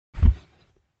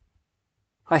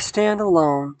I stand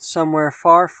alone, somewhere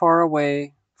far, far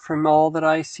away from all that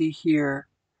I see here.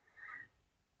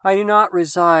 I do not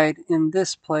reside in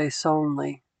this place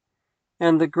only,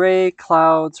 and the gray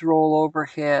clouds roll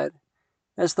overhead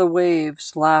as the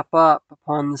waves lap up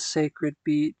upon the sacred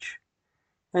beach,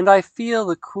 and I feel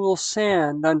the cool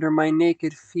sand under my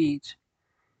naked feet,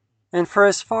 and for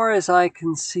as far as I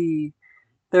can see,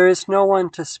 there is no one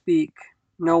to speak,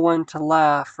 no one to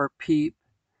laugh or peep.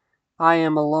 I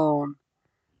am alone.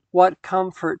 What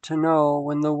comfort to know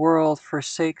when the world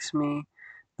forsakes me,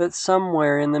 that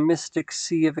somewhere in the mystic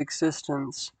sea of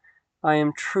existence I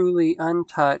am truly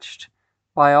untouched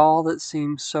by all that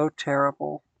seems so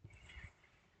terrible.